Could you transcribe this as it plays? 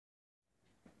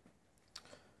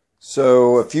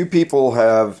So a few people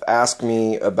have asked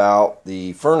me about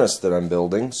the furnace that I'm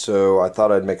building, so I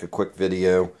thought I'd make a quick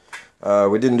video.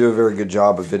 We didn't do a very good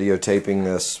job of videotaping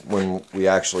this when we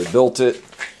actually built it,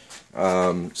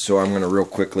 so I'm going to real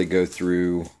quickly go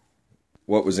through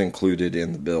what was included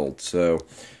in the build. So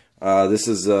this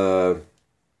is looks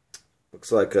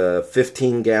like a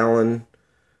 15-gallon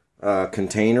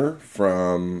container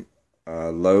from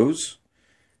Lowe's,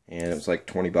 and it was like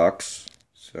 20 bucks.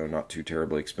 So not too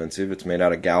terribly expensive. It's made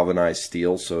out of galvanized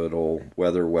steel, so it'll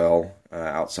weather well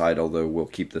outside, although we'll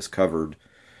keep this covered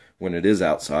when it is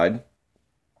outside.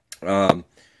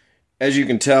 As you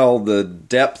can tell, the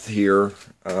depth here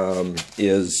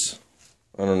is,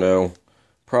 I don't know,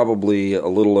 probably a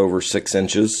little over 6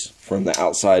 inches from the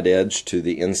outside edge to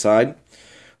the inside.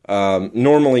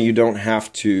 Normally you don't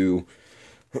have to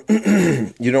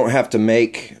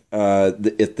make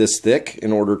it this thick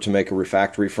in order to make a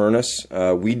refractory furnace.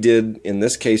 We did in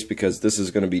this case because this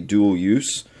is going to be dual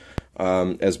use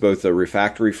as both a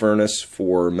refractory furnace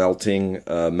for melting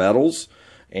metals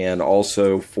and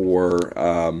also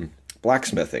for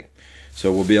blacksmithing.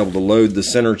 So we'll be able to load the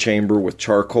center chamber with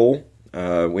charcoal.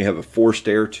 We have a forced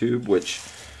air tube, which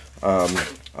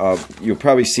you'll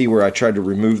probably see where I tried to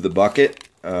remove the bucket.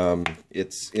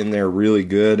 It's in there really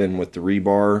good, and with the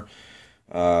rebar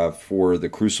for the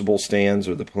crucible stands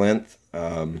or the plinth,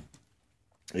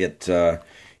 it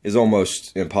is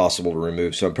almost impossible to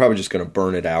remove. So I'm probably just going to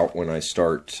burn it out when I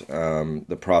start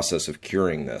the process of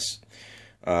curing this.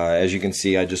 As you can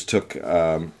see, I just took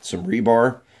some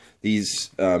rebar.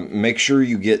 These make sure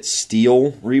you get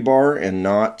steel rebar and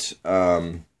not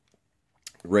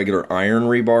regular iron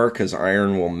rebar, because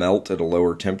iron will melt at a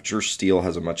lower temperature. Steel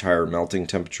has a much higher melting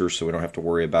temperature, so we don't have to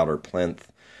worry about our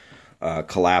plinth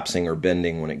collapsing or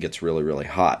bending when it gets really, really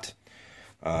hot.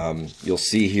 You'll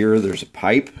see here there's a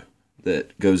pipe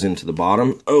that goes into the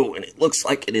bottom. Oh, and it looks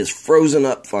like it is frozen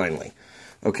up finally.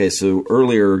 Okay, so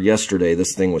earlier yesterday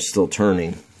this thing was still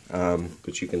turning,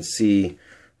 but you can see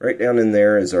right down in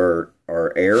there is our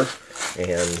air,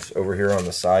 and over here on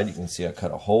the side you can see I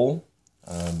cut a hole.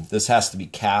 This has to be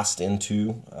cast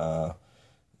into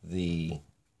the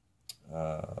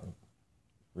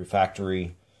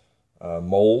refractory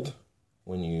mold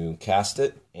when you cast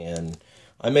it, and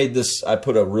I made this. I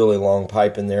put a really long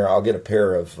pipe in there. I'll get a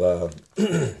pair of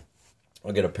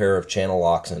channel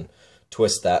locks and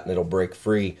twist that, and it'll break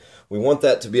free. We want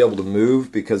that to be able to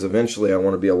move because eventually I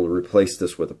want to be able to replace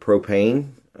this with a propane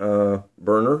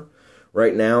burner.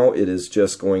 Right now it is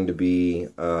just going to be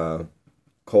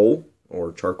coal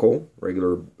or charcoal,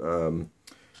 regular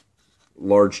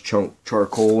large chunk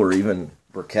charcoal, or even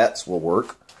briquettes will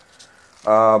work.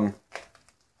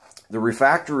 The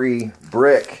refractory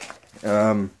brick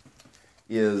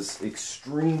is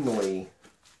extremely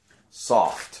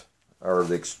soft. I'm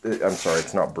sorry,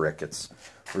 it's not brick, it's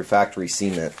refractory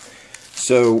cement.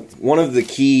 So one of the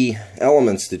key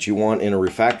elements that you want in a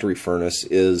refractory furnace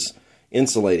is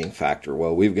insulating factor.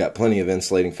 Well, we've got plenty of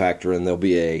insulating factor, and there'll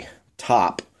be a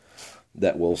top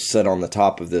that will sit on the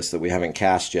top of this that we haven't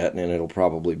cast yet, and it'll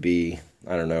probably be,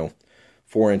 I don't know,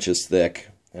 4 inches thick,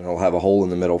 and it'll have a hole in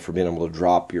the middle for being able to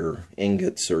drop your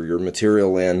ingots or your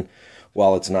material in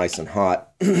while it's nice and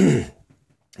hot. The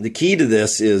key to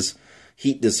this is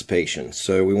heat dissipation,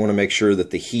 so we want to make sure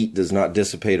that the heat does not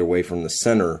dissipate away from the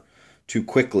center too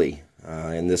quickly,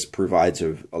 and this provides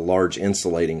a large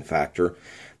insulating factor.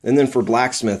 And then for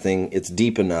blacksmithing, it's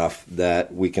deep enough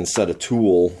that we can set a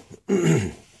tool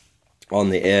on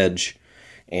the edge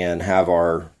and have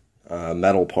our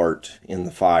metal part in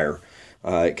the fire.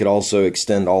 It could also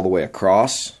extend all the way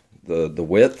across the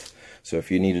width. So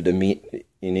if you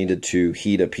needed to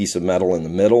heat a piece of metal in the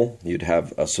middle, you'd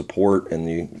have a support, and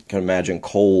you can imagine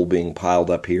coal being piled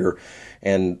up here.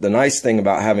 And the nice thing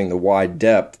about having the wide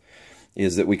depth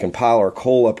is that we can pile our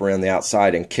coal up around the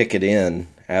outside and kick it in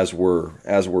as we're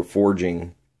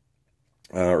forging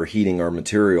or heating our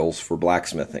materials for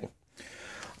blacksmithing.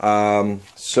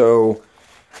 So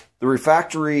the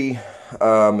refractory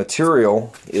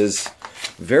material is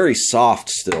very soft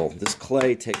still. This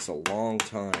clay takes a long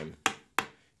time.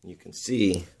 You can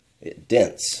see it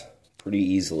dents pretty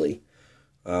easily.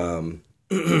 So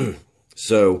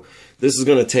this is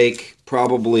going to take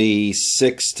probably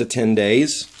 6 to 10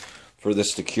 days for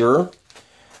this to cure.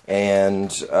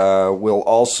 And we'll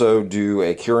also do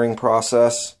a curing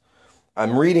process.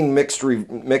 I'm reading mixed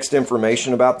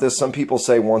information about this. Some people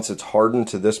say once it's hardened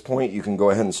to this point, you can go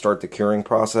ahead and start the curing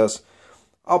process.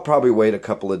 I'll probably wait a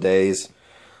couple of days,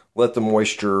 let the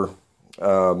moisture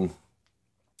kind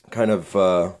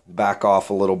of back off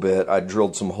a little bit. I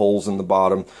drilled some holes in the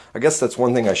bottom. I guess that's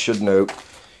one thing I should note,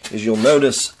 is you'll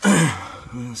notice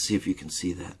let's see if you can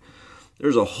see that.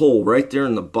 There's a hole right there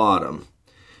in the bottom.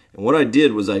 And what I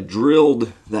did was I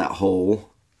drilled that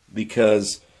hole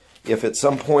because if at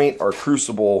some point our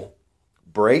crucible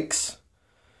breaks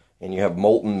and you have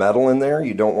molten metal in there,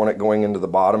 you don't want it going into the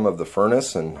bottom of the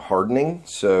furnace and hardening.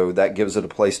 So that gives it a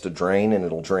place to drain, and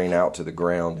it'll drain out to the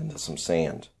ground into some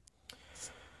sand.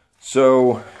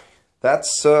 So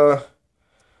that's our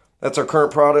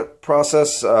current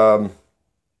process. The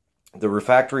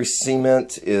refractory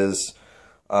cement is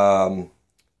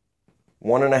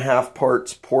 1.5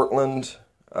 parts Portland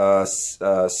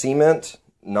cement,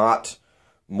 not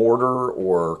mortar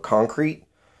or concrete,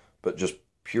 but just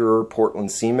pure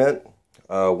Portland cement.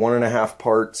 1.5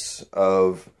 parts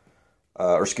of,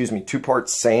 2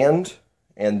 parts sand,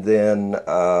 and then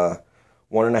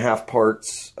 1.5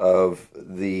 parts of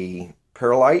the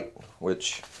perlite,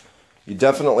 which you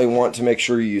definitely want to make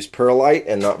sure you use perlite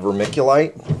and not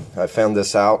vermiculite. I found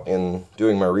this out in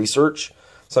doing my research.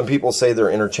 Some people say they're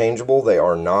interchangeable. They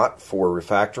are not for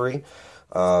refractory.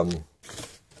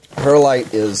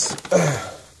 Perlite is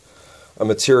a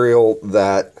material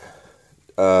that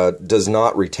does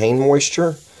not retain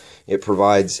moisture. It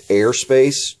provides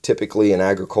airspace, typically in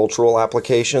agricultural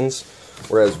applications,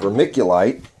 whereas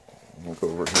vermiculite, we'll go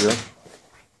over here.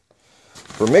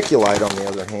 Vermiculite, on the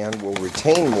other hand, will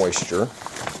retain moisture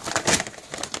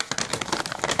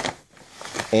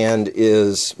and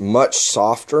is much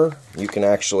softer. You can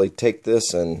actually take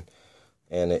this and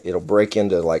it'll break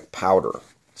into like powder.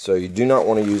 So you do not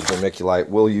want to use vermiculite.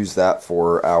 We'll use that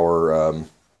for our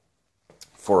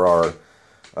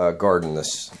garden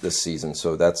this season,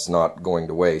 so that's not going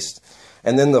to waste.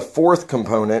 And then the fourth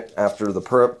component after the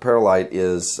perlite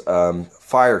is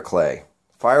fire clay.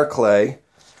 Fire clay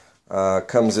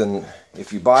comes in,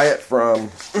 if you buy it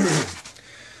from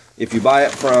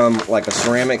like a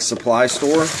ceramic supply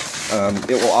store,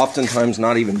 it will oftentimes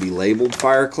not even be labeled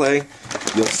fire clay.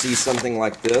 You'll see something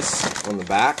like this on the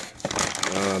back.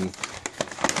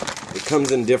 It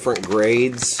comes in different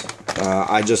grades.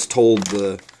 I just told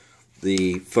the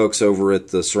folks over at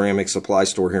the ceramic supply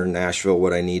store here in Nashville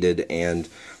what I needed, and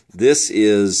this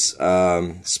is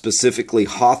specifically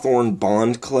Hawthorne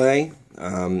Bond clay.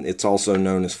 It's also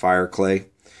known as fire clay.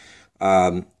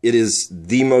 It is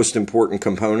the most important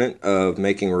component of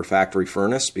making a refractory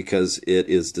furnace because it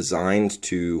is designed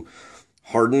to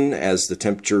harden as the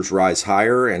temperatures rise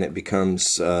higher, and it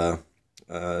becomes the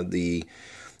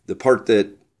part that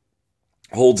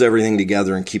holds everything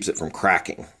together and keeps it from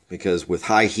cracking. Because with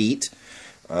high heat,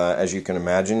 as you can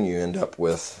imagine, you end up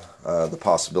with the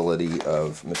possibility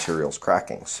of materials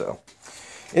cracking. So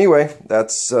anyway,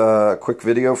 that's a quick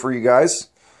video for you guys.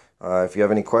 If you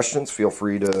have any questions, feel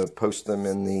free to post them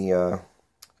in the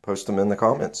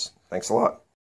comments. Thanks a lot.